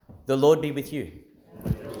The Lord be with you.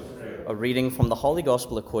 A reading from the Holy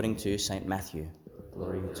Gospel according to St. Matthew.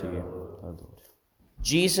 Glory to you, O Lord.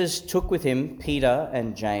 Jesus took with him Peter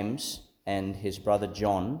and James and his brother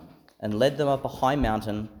John and led them up a high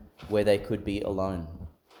mountain where they could be alone.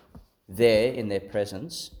 There, in their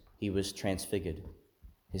presence, he was transfigured.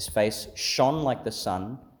 His face shone like the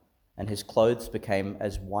sun, and his clothes became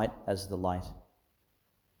as white as the light.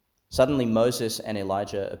 Suddenly Moses and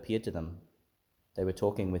Elijah appeared to them. They were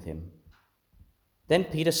talking with him. Then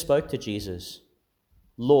Peter spoke to Jesus.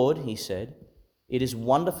 "Lord," he said, "it is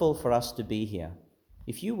wonderful for us to be here.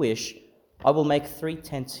 If you wish, I will make 3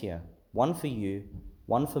 tents here, one for you,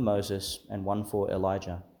 one for Moses, and one for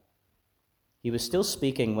Elijah." He was still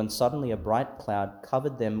speaking when suddenly a bright cloud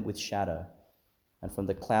covered them with shadow, and from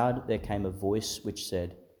the cloud there came a voice which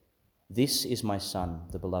said, "This is my Son,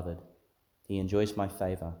 the Beloved. He enjoys my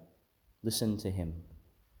favor. Listen to him."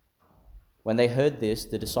 When they heard this,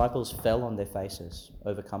 the disciples fell on their faces,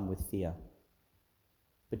 overcome with fear.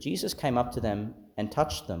 But Jesus came up to them and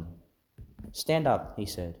touched them. "Stand up," he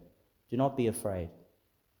said. "Do not be afraid."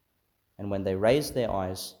 And when they raised their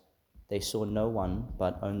eyes, they saw no one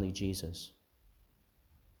but only Jesus.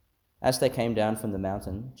 As they came down from the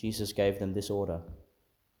mountain, Jesus gave them this order: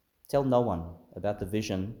 "Tell no one about the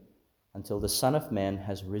vision until the Son of Man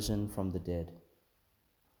has risen from the dead."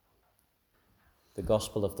 The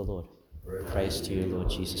Gospel of the Lord. Praise to you,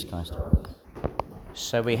 Lord Jesus Christ.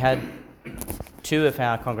 So we had 2 of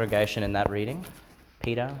our congregation in that reading,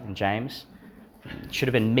 Peter and James. It should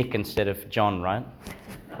have been Mick instead of John, right?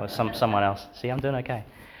 Or someone else. See, I'm doing okay.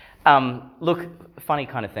 Look, funny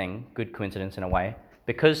kind of thing, good coincidence in a way.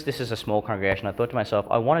 Because this is a small congregation, I thought to myself,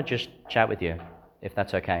 I want to just chat with you, if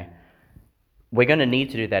that's okay. We're going to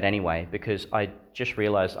need to do that anyway, because I just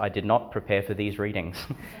realized I did not prepare for these readings.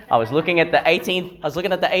 I was looking at the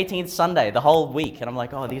 18th Sunday, the whole week, and I'm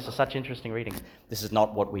like, oh, these are such interesting readings. This is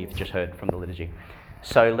not what we've just heard from the liturgy.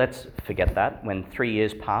 So let's forget that. When 3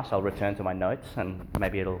 years pass, I'll return to my notes, and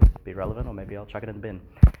maybe it'll be relevant, or maybe I'll chuck it in the bin.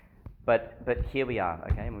 But here we are,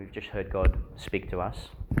 okay, and we've just heard God speak to us.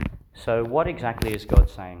 So what exactly is God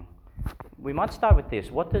saying? We might start with this.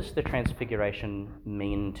 What does the Transfiguration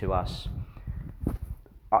mean to us?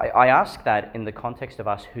 I ask that in the context of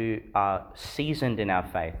us who are seasoned in our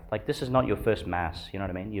faith. Like, this is not your first Mass, you know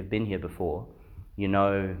what I mean? You've been here before. You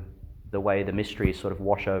know the way the mysteries sort of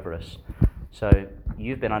wash over us. So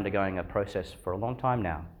you've been undergoing a process for a long time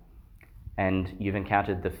now. And you've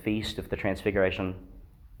encountered the feast of the Transfiguration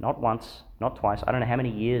not once, not twice. I don't know how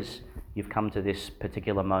many years you've come to this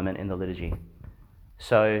particular moment in the liturgy.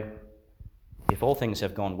 So if all things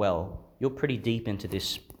have gone well, you're pretty deep into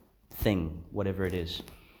this thing, whatever it is.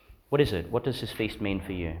 What is it? What does this feast mean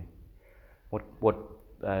for you? What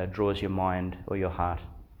draws your mind or your heart?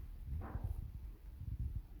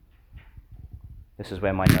 This is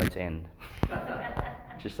where my notes end,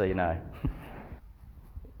 just so you know.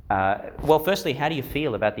 Well, firstly, how do you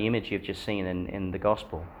feel about the image you've just seen in the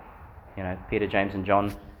Gospel? You know, Peter, James, and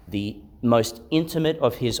John, the most intimate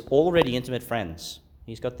of his already intimate friends.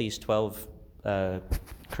 He's got these 12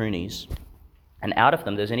 croonies, and out of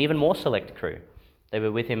them, there's an even more select crew. They were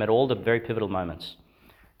with him at all the very pivotal moments.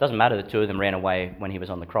 Doesn't matter that 2 of them ran away when he was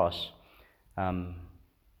on the cross.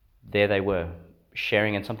 There they were,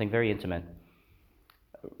 sharing in something very intimate.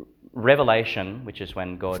 Revelation, which is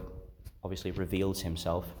when God obviously reveals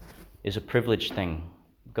himself, is a privileged thing.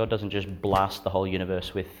 God doesn't just blast the whole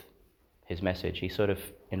universe with his message. He sort of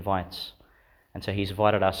invites. And so he's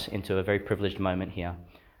invited us into a very privileged moment here.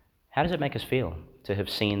 How does it make us feel to have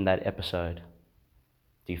seen that episode?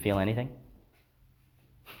 Do you feel anything?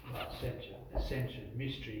 Well, a sense of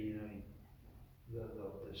mystery, the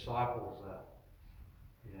disciples,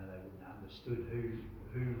 they wouldn't have understood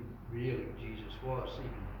who really Jesus was, even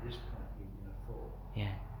at this point, we wouldn't have thought.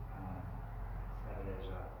 Yeah. That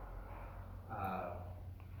as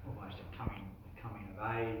almost a coming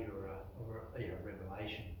of age or a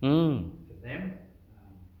revelation for them.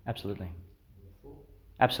 Absolutely.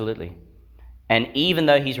 Absolutely. And even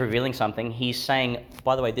though he's revealing something, he's saying,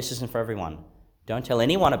 by the way, this isn't for everyone. Don't tell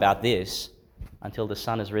anyone about this until the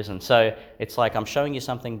sun has risen. So it's like, I'm showing you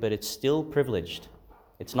something, but it's still privileged.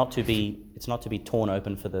 It's not to be torn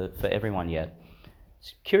open for everyone yet.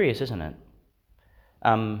 It's curious, isn't it?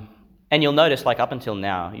 And you'll notice, like, up until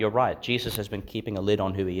now, you're right, Jesus has been keeping a lid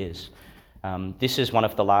on who he is. This is one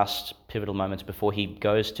of the last pivotal moments before he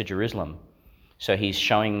goes to Jerusalem. So he's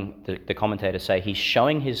showing, the commentators say, he's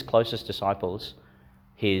showing his closest disciples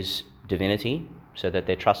his divinity, so that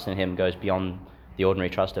their trust in him goes beyond the ordinary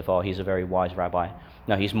trust of, oh, he's a very wise rabbi.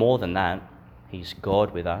 No, he's more than that. He's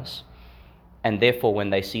God with us. And therefore, when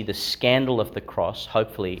they see the scandal of the cross,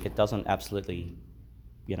 hopefully it doesn't absolutely,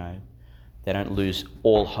 they don't lose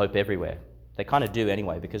all hope everywhere. They kind of do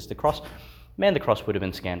anyway, because the cross would have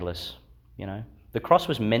been scandalous, The cross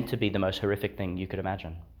was meant to be the most horrific thing you could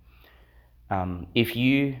imagine.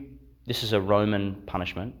 This is a Roman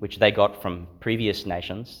punishment, which they got from previous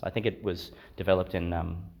nations. I think it was developed in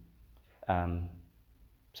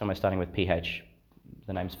somewhere starting with PH.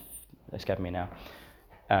 The name's escaping me now.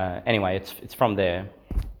 Anyway, it's from there,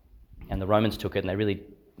 and the Romans took it, and they really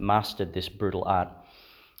mastered this brutal art.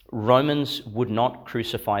 Romans would not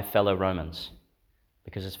crucify fellow Romans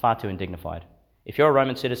because it's far too indignified. If you're a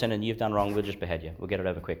Roman citizen and you've done wrong, we'll just behead you. We'll get it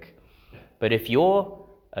over quick. But if you're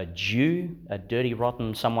a Jew, a dirty,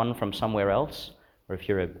 rotten someone from somewhere else, or if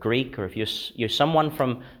you're a Greek, or if you're someone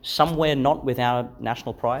from somewhere not with our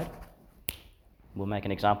national pride, we'll make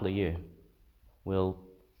an example of you. We'll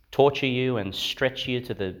torture you and stretch you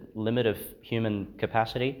to the limit of human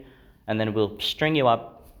capacity, and then we'll string you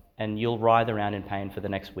up and you'll writhe around in pain for the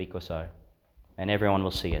next week or so, and everyone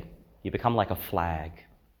will see it. You become like a flag,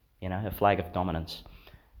 a flag of dominance.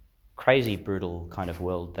 Crazy, brutal kind of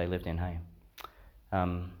world they lived in, hey?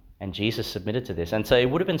 And Jesus submitted to this. And so it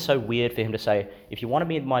would have been so weird for him to say, if you want to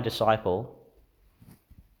be my disciple,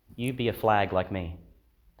 you be a flag like me.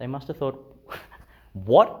 They must have thought,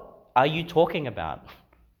 what are you talking about?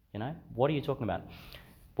 What are you talking about?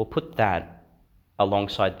 We'll put that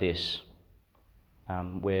alongside this.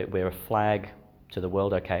 We're a flag to the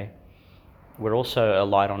world, okay? We're also a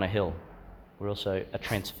light on a hill. We're also a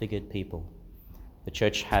transfigured people. The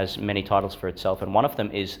church has many titles for itself, and one of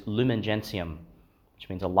them is Lumen Gentium, which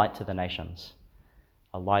means a light to the nations,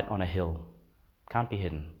 a light on a hill. Can't be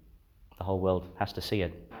hidden. The whole world has to see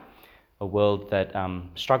it. A world that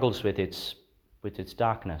struggles with its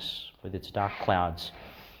darkness, with its dark clouds.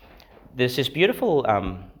 There's this beautiful,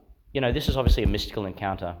 this is obviously a mystical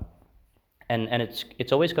encounter, and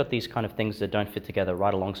it's always got these kind of things that don't fit together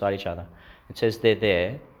right alongside each other. It says they're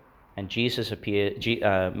there, and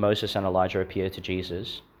Moses and Elijah appear to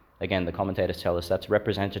Jesus. Again, the commentators tell us that's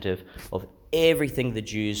representative of everything the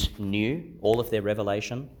Jews knew, all of their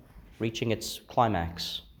revelation, reaching its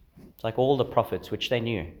climax. It's like all the prophets, which they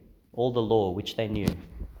knew, all the law, which they knew.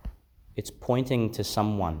 It's pointing to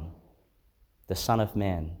someone, the Son of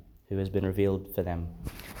Man, who has been revealed for them.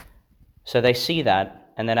 So they see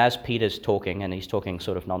that, and then as Peter's talking, and he's talking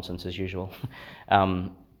sort of nonsense as usual,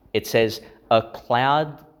 it says, a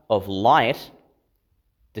cloud of light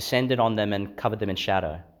descended on them and covered them in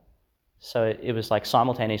shadow. So it was like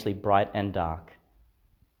simultaneously bright and dark,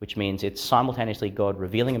 which means it's simultaneously God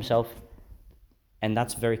revealing himself, and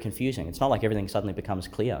that's very confusing. It's not like everything suddenly becomes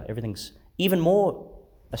clear. Everything's even more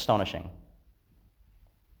astonishing.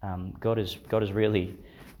 God is really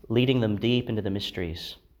leading them deep into the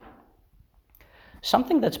mysteries.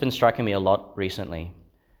 Something that's been striking me a lot recently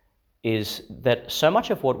is that so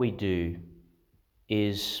much of what we do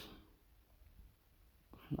is,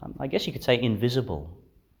 I guess you could say, invisible.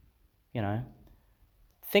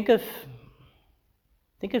 Think of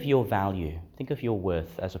your value. Think of your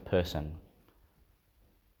worth as a person.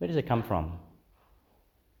 Where does it come from?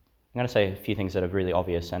 I'm going to say a few things that are really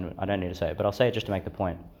obvious, and I don't need to say it, but I'll say it just to make the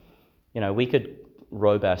point. We could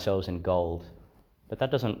robe ourselves in gold, but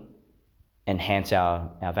that doesn't enhance our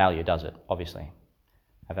value, does it? Obviously.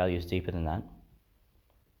 Our value is deeper than that.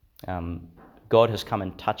 God has come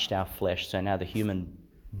and touched our flesh, so now the human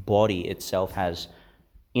body itself has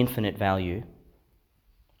infinite value.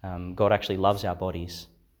 God actually loves our bodies.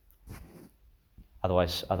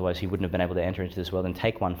 Otherwise he wouldn't have been able to enter into this world and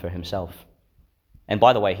take one for himself. And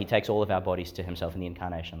by the way, he takes all of our bodies to himself in the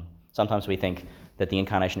incarnation. Sometimes we think that the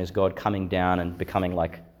incarnation is God coming down and becoming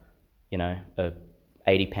like, a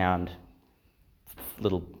 80-pound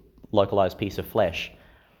little localized piece of flesh.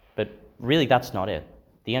 But really, that's not it.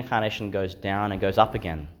 The incarnation goes down and goes up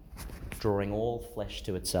again, drawing all flesh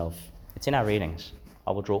to itself. It's in our readings.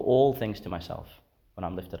 I will draw all things to myself when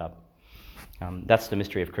I'm lifted up. That's the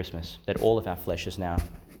mystery of Christmas, that all of our flesh is now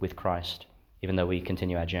with Christ, even though we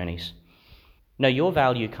continue our journeys. No, your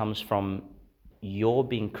value comes from your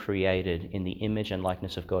being created in the image and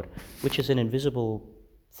likeness of God, which is an invisible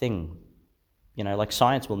thing. Like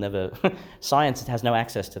science will never... Science has no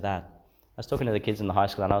access to that. I was talking to the kids in the high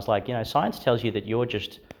school, and I was like, science tells you that you're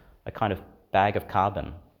just a kind of bag of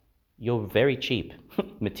carbon. You're very cheap,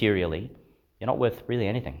 materially. You're not worth really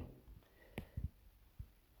anything.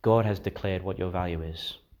 God has declared what your value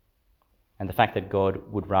is. And the fact that God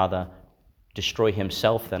would rather destroy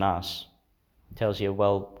himself than us tells you,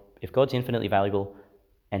 well, if God's infinitely valuable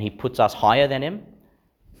and he puts us higher than him,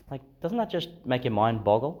 doesn't that just make your mind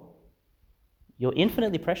boggle? You're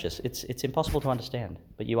infinitely precious. It's impossible to understand,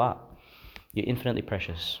 but you are. You're infinitely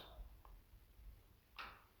precious.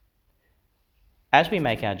 As we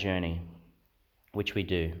make our journey, which we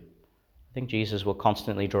do, I think Jesus will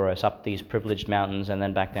constantly draw us up these privileged mountains and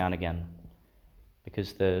then back down again.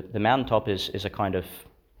 Because the mountaintop is a kind of,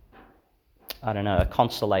 I don't know, a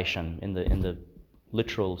consolation in the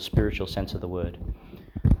literal spiritual sense of the word.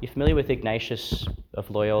 You're familiar with Ignatius of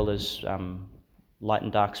Loyola's light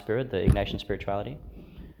and dark spirit, the Ignatian spirituality?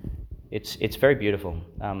 It's very beautiful.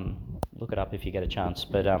 Look it up if you get a chance.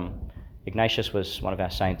 But Ignatius was one of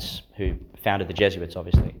our saints who founded the Jesuits,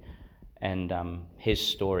 obviously. And his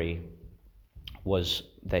story was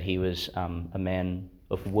that he was a man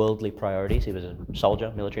of worldly priorities. He was a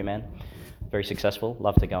soldier, military man, very successful,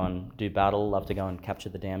 loved to go and do battle, loved to go and capture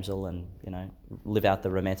the damsel and, live out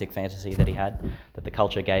the romantic fantasy that he had, that the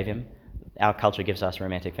culture gave him. Our culture gives us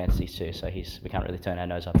romantic fantasies too, so we can't really turn our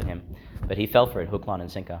nose up at him. But he fell for it, hook, line and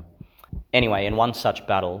sinker. Anyway, in one such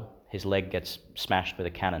battle, his leg gets smashed with a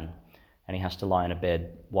cannon and he has to lie in a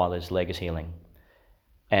bed while his leg is healing.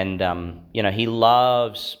 And, he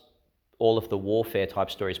loves all of the warfare type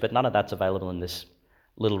stories, but none of that's available in this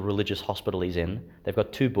little religious hospital he's in. They've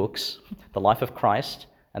got 2 books, The Life of Christ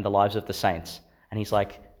and The Lives of the Saints. And he's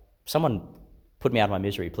like, someone put me out of my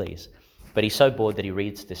misery, please. But he's so bored that he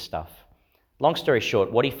reads this stuff. Long story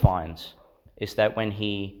short, what he finds is that when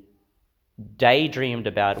he daydreamed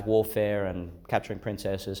about warfare and capturing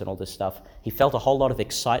princesses and all this stuff, he felt a whole lot of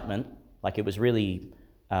excitement, like it was really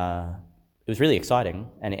exciting,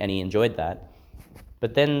 and he enjoyed that.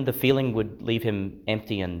 But then the feeling would leave him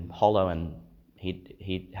empty and hollow, and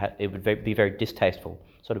it would be very distasteful,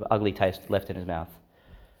 sort of ugly taste left in his mouth.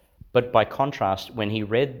 But by contrast, when he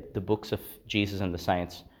read the books of Jesus and the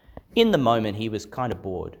saints, in the moment he was kind of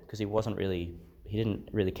bored because he didn't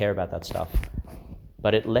really care about that stuff.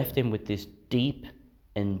 But it left him with this deep,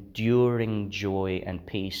 enduring joy and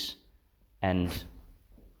peace and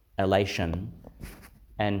elation.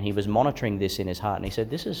 And he was monitoring this in his heart, and he said,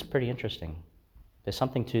 this is pretty interesting. There's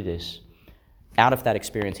something to this. Out of that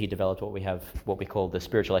experience, he developed what we call the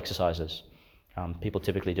spiritual exercises. People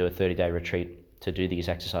typically do a 30-day retreat to do these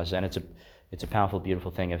exercises, and it's a powerful,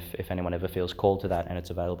 beautiful thing. If anyone ever feels called to that and it's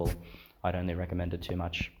available, I'd only recommend it too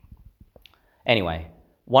much. Anyway,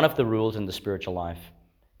 one of the rules in the spiritual life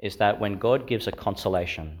is that when God gives a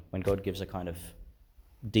consolation, when God gives a kind of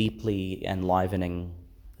deeply enlivening,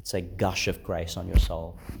 let's say, gush of grace on your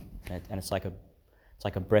soul, and it's like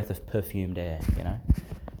a breath of perfumed air,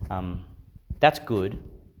 that's good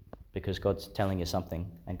because God's telling you something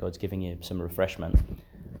and God's giving you some refreshment.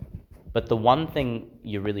 But the one thing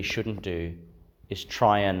you really shouldn't do is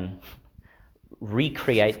try and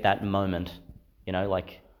recreate that moment,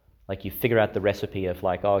 like you figure out the recipe of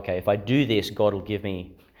like, oh, okay, if I do this, God will give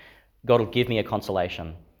me a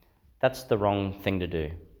consolation. That's the wrong thing to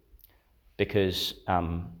do, because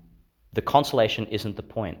the consolation isn't the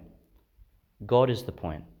point. God is the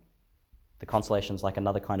point. The consolation's like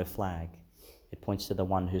another kind of flag. It points to the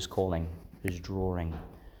one who's calling, who's drawing,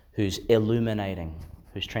 who's illuminating,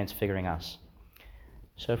 who's transfiguring us.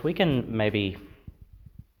 So if we can maybe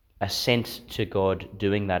assent to God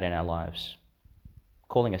doing that in our lives,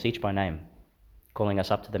 calling us each by name, calling us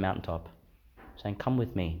up to the mountaintop, saying, come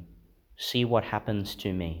with me, see what happens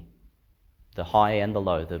to me, the high and the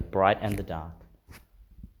low, the bright and the dark,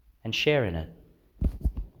 and share in it.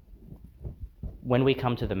 When we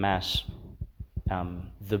come to the Mass,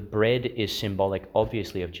 the bread is symbolic,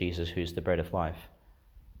 obviously, of Jesus, who's the bread of life.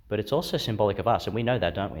 But it's also symbolic of us, and we know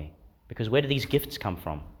that, don't we? Because where do these gifts come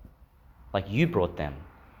from? Like, you brought them.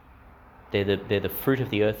 They're the fruit of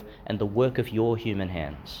the earth and the work of your human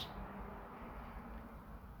hands.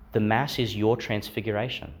 The Mass is your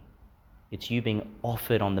transfiguration. It's you being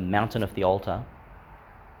offered on the mountain of the altar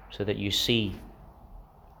so that you see,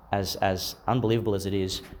 as unbelievable as it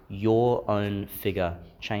is, your own figure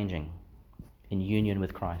changing in union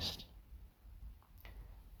with Christ.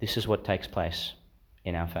 This is what takes place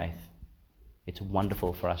in our faith. It's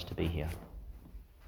wonderful for us to be here.